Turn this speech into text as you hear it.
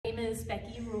is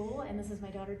Becky Rule, and this is my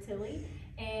daughter Tilly,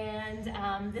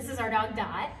 and this is our dog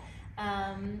Dot.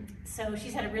 So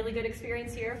she's had a really good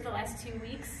experience here for the last 2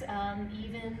 weeks.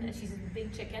 She's a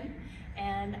big chicken,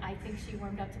 and I think she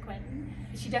warmed up to Quentin.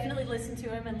 She definitely listened to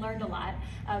him and learned a lot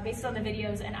based on the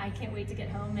videos, and I can't wait to get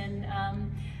home and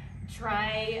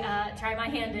try my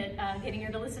hand at getting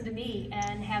her to listen to me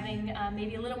and having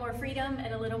maybe a little more freedom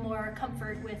and a little more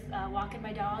comfort with walking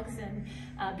my dogs and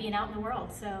being out in the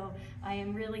world. So I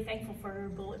am really thankful for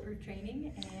Bulletproof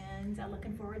Training, and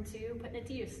looking forward to putting it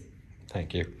to use.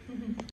 Thank you.